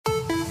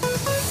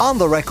On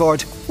the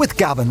Record with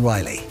Gavan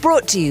Reilly.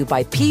 Brought to you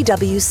by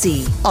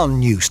PwC on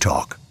News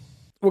Talk.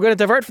 We're going to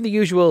divert from the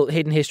usual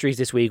hidden histories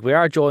this week. We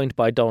are joined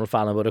by Donal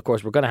Fallon, but of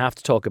course we're going to have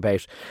to talk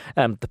about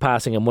the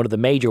passing of one of the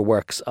major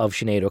works of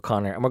Sinead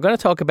O'Connor. And we're going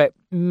to talk about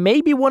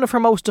maybe one of her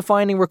most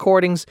defining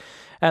recordings,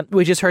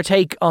 which is her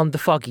take on the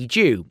Foggy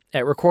Dew,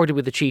 recorded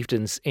with the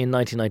Chieftains in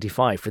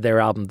 1995 for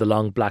their album The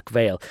Long Black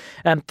Veil.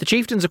 The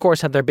Chieftains, of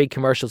course, had their big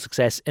commercial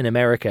success in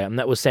America, and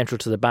that was central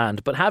to the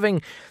band. But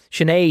having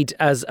Sinead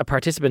as a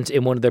participant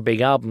in one of their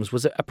big albums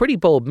was a pretty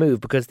bold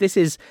move, because this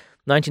is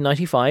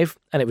 1995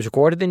 and it was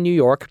recorded in New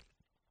York.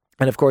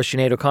 And of course,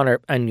 Sinead O'Connor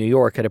and New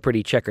York had a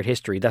pretty checkered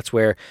history. That's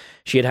where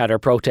she had her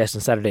protest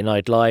on Saturday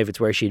Night Live. It's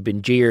where she'd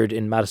been jeered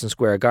in Madison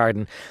Square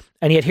Garden.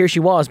 And yet here she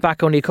was,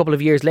 back only a couple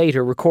of years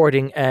later,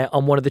 recording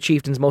on one of the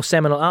Chieftains' most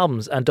seminal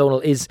albums. And Donal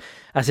is,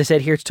 as I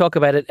said, here to talk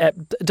about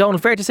it. Donal,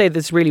 fair to say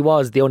this really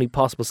was the only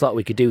possible slot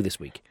we could do this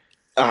week.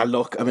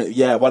 Look, I mean,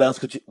 yeah, what else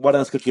could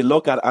you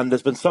look at? And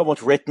there's been so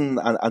much written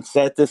and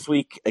said this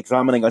week,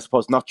 examining, I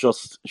suppose, not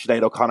just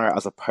Sinead O'Connor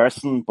as a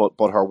person,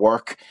 but her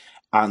work.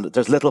 And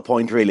there's little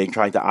point really in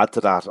trying to add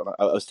to that.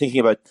 I was thinking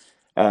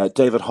about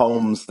David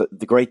Holmes,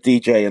 the great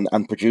DJ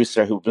and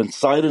producer, who'd been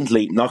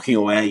silently knocking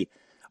away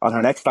on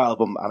her next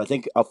album. And I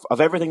think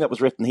of everything that was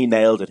written, he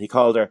nailed it. He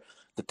called her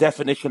the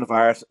definition of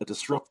art, a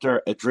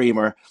disruptor, a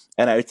dreamer,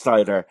 an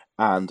outsider,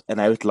 and an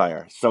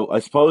outlier. So I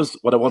suppose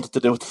what I wanted to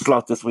do with the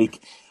slot this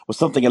week was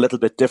something a little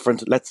bit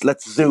different.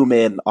 Let's zoom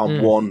in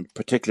on one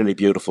particularly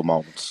beautiful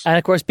moment. And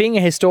of course, being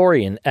a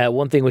historian,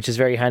 one thing which is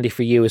very handy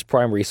for you is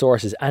primary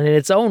sources. And in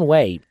its own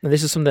way, and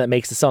this is something that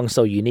makes the song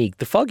so unique,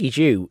 the Foggy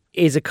Dew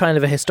is a kind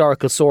of a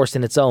historical source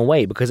in its own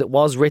way, because it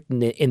was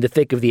written in the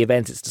thick of the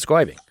events it's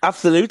describing.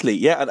 Absolutely,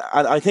 yeah.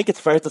 And I think it's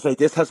fair to say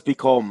this has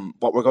become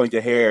what we're going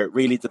to hear,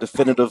 really the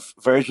definitive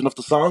version of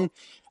the song.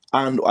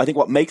 And I think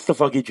what makes the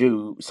Foggy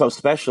Dew so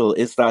special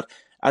is that,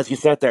 as you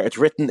said there, it's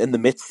written in the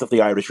midst of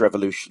the Irish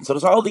Revolution. So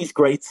there's all these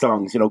great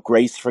songs,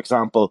 Grace, for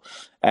example,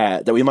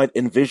 that we might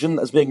envision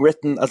as being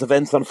written as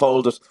events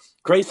unfolded.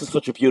 Grace is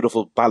such a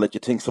beautiful ballad,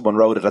 you'd think someone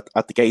wrote it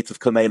at the gates of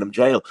Kilmainham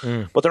Jail.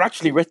 But they're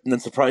actually written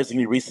in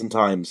surprisingly recent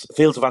times.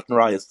 Fields of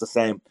Athenry is the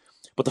same.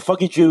 But the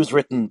Foggy Dew is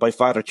written by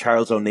Father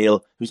Charles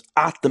O'Neill, who's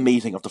at the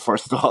meeting of the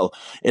First Dáil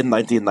in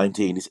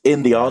 1919. He's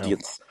in the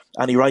audience.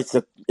 And he writes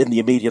it in the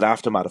immediate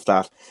aftermath of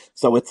that.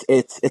 So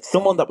it's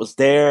someone that was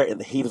there in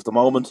the heat of the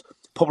moment,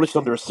 published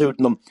under a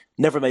pseudonym,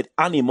 never made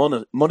any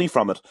money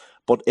from it,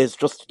 but is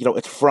just,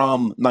 it's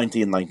from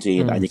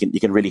 1919, and you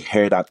can really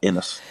hear that in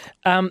it.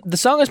 The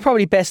song is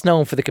probably best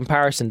known for the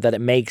comparison that it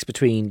makes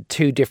between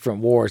two different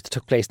wars that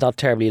took place not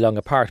terribly long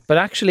apart. But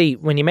actually,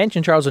 when you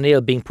mention Charles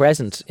O'Neill being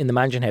present in the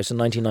Mansion House in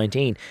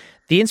 1919,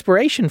 the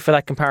inspiration for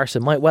that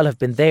comparison might well have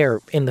been there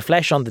in the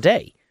flesh on the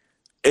day.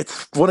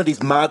 It's one of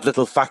these mad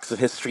little facts of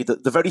history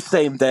that the very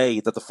same day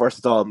that the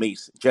First Dáil meet,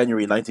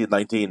 January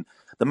 1919,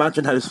 the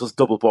Mansion House was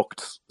double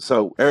booked.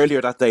 So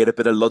earlier that day, at a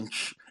bit of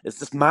lunch, it's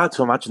just mad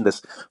to imagine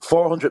this.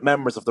 400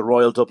 members of the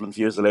Royal Dublin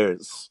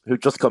Fusiliers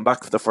who'd just come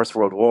back from the First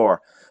World War,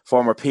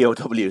 former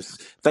POWs,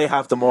 they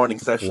have the morning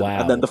session.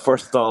 Wow. And then the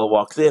First Dáil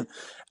walks in.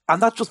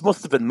 And that just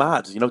must have been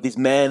mad. These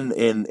men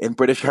in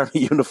British Army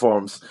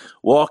uniforms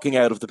walking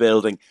out of the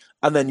building,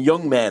 and then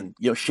young men,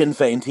 Sinn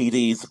Féin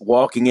TDs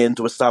walking in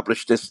to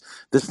establish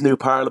this new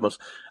parliament.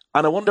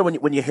 And I wonder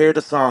when you hear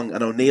the song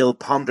and O'Neill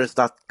ponders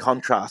that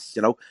contrast,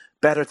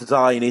 better to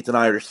die beneath an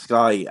Irish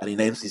sky, and he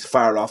names these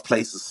far off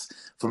places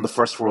from the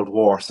First World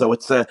War. So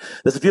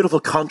there's a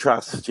beautiful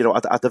contrast,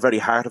 at the very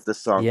heart of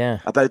this song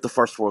about the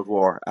First World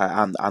War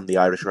and the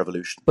Irish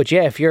Revolution. But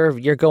yeah, if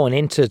you're going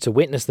in to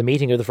witness the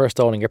meeting of the First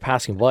Dáil and you're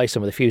passing by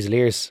some of the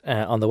Fusiliers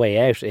on the way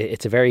out,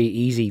 it's a very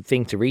easy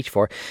thing to reach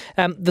for.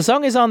 The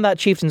song is on that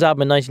Chieftains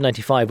album in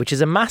 1995, which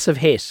is a massive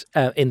hit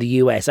in the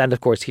US and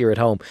of course here at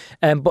home.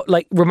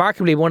 But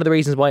remarkably, one of the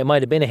reasons why it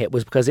might have been a hit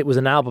was because it was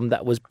an album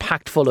that was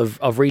packed full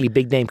of really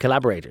big name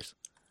collaborators.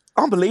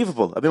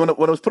 Unbelievable. I mean,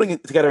 when I was putting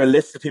together a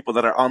list of people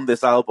that are on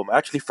this album, I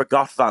actually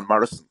forgot Van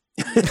Morrison.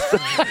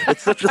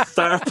 It's such a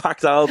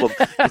star-packed album.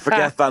 You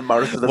forget Van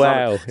Morrison is on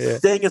it. Yeah.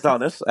 Sting is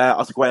on it.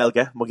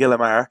 Oscuelga,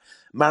 Mogillamar.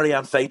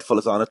 Marianne Faithfull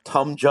is on it.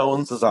 Tom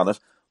Jones is on it.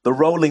 The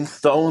Rolling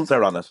Stones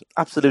are on it.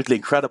 Absolutely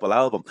incredible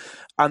album.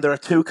 And there are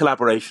two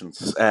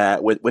collaborations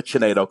with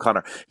Sinead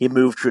O'Connor. He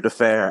Moved Through the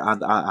Fair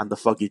and the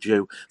Foggy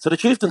Dew. So the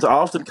Chieftains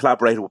often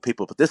collaborated with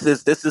people, but this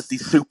is the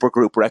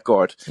supergroup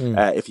record,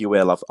 if you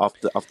will, of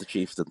the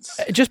Chieftains.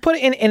 Just put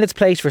it in its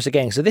place for us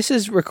again. So this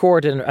is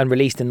recorded and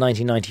released in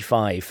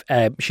 1995.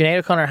 Sinead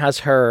O'Connor has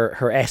her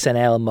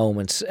SNL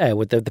moments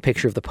with the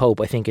picture of the Pope,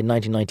 I think, in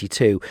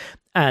 1992.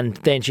 And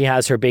then she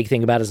has her big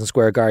thing at Madison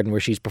Square Garden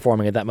where she's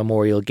performing at that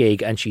memorial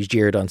gig and she's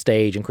jeered on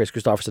stage and Chris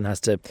Christopherson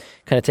has to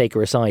kind of take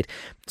her aside.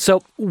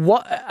 So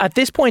what at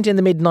this point in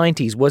the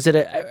mid-90s, was it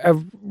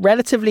a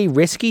relatively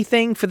risky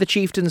thing for the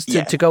Chieftains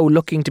to go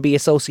looking to be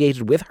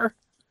associated with her?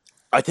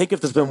 I think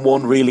if there's been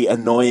one really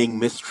annoying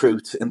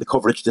mistruth in the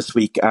coverage this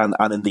week and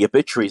in the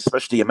obituaries,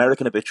 especially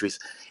American obituaries,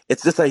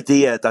 it's this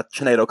idea that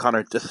Sinead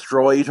O'Connor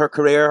destroyed her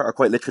career or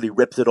quite literally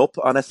ripped it up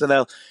on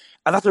SNL.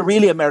 And that's a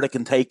really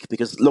American take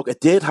because, look, it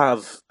did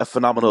have a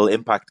phenomenal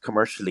impact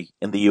commercially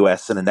in the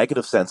US in a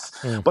negative sense.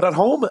 But at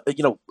home,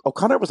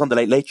 O'Connor was on The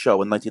Late Late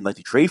Show in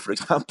 1993, for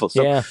example.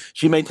 So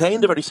she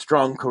maintained a very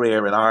strong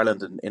career in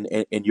Ireland and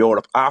in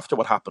Europe after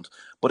what happened.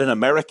 But in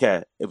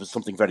America, it was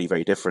something very,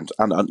 very different.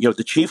 And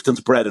the Chieftains'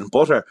 bread and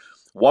butter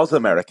was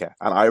America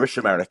and Irish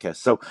America.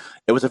 So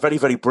it was a very,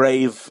 very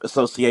brave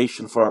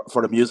association for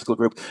a musical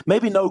group.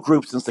 Maybe no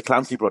group since the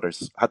Clancy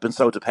Brothers had been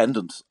so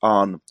dependent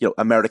on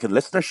American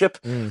listenership.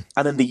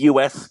 And in the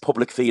US,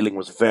 public feeling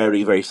was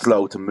very, very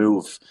slow to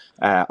move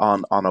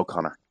on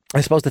O'Connor. I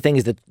suppose the thing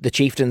is that the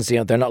Chieftains,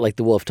 they're not like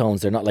the Wolf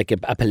Tones. They're not like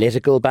a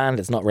political band.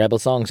 It's not rebel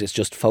songs. It's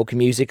just folk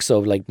music. So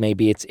like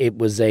maybe it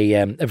was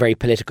a very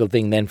political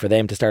thing then for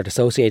them to start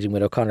associating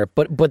with O'Connor.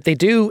 But they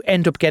do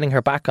end up getting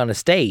her back on a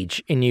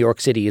stage in New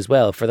York City as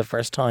well for the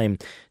first time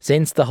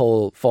since the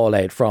whole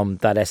fallout from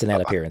that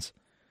SNL appearance.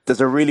 There's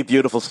a really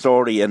beautiful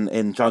story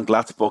in John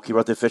Glatt's book. He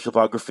wrote the official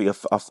biography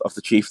of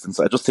the Chieftains.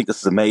 I just think this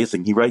is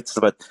amazing. He writes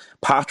about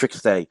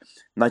Patrick's Day,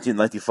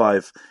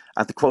 1995,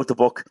 and to quote the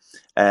book,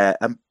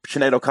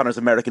 Sinead O'Connor's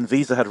American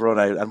visa had run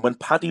out, and when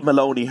Paddy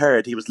Maloney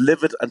heard, he was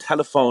livid and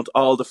telephoned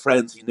all the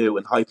friends he knew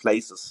in high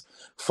places.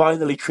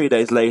 Finally, 3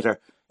 days later,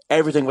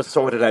 everything was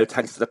sorted out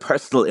thanks to the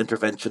personal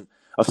intervention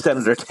of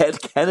Senator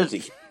Ted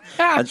Kennedy.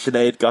 And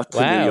Sinead got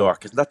to New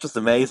York. Isn't that just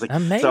amazing?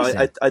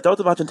 So I don't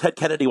imagine Ted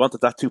Kennedy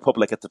wanted that too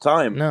public at the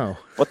time. No.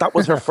 But that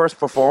was her first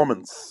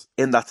performance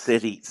in that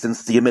city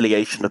since the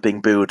humiliation of being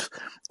booed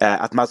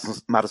at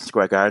Madison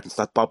Square Gardens,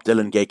 that Bob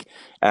Dylan gig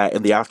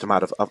in the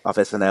aftermath of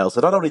SNL.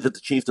 So not only did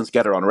the Chieftains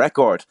get her on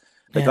record,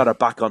 they got her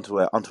back onto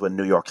a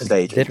New York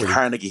stage, in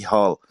Carnegie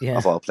Hall,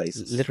 of all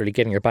places. Literally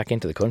getting her back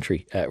into the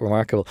country.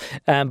 Remarkable.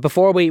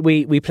 Before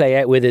we play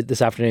out with it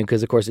this afternoon,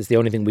 because of course it's the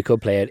only thing we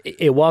could play out,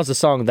 it was a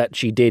song that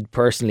she did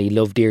personally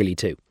love dearly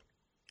too.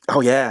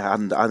 Oh yeah,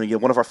 and I mean,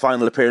 one of our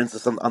final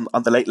appearances on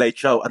The Late Late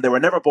Show, and they were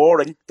never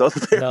boring, those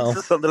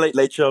appearances on The Late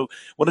Late Show.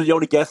 One of the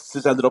only guests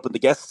who's ended up in the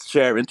guest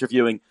chair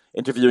interviewing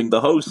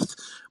the host,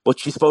 but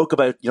she spoke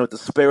about the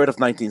spirit of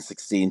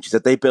 1916. She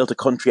said they built a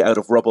country out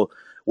of rubble.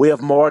 We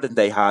have more than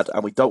they had,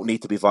 and we don't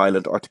need to be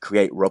violent or to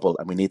create rubble,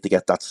 and we need to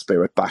get that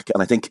spirit back.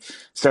 And I think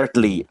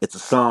certainly it's a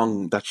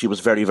song that she was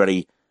very,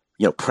 very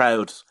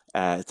proud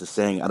to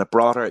sing, and it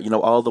brought her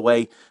all the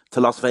way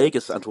to Las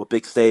Vegas and to a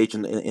big stage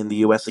in the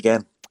US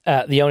again.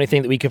 The only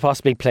thing that we could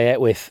possibly play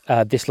out with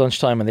this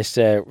lunchtime and this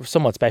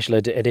somewhat special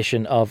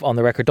edition of On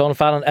the Record, Donal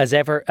Fallon, as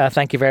ever,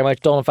 thank you very much.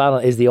 Donal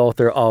Fallon is the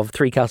author of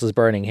Three Castles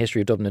Burning,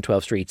 History of Dublin and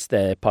 12 Streets,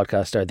 the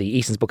podcast, or the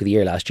Easton's Book of the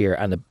Year last year,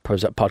 and the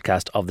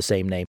podcast of the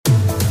same name.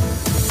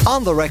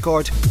 On the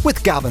Record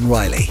with Gavan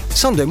Reilly,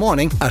 Sunday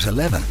morning at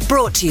 11.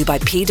 Brought to you by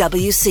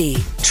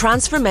PwC.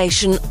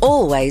 Transformation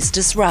always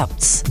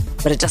disrupts,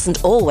 but it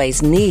doesn't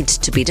always need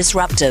to be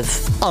disruptive.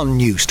 On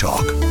News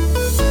Talk.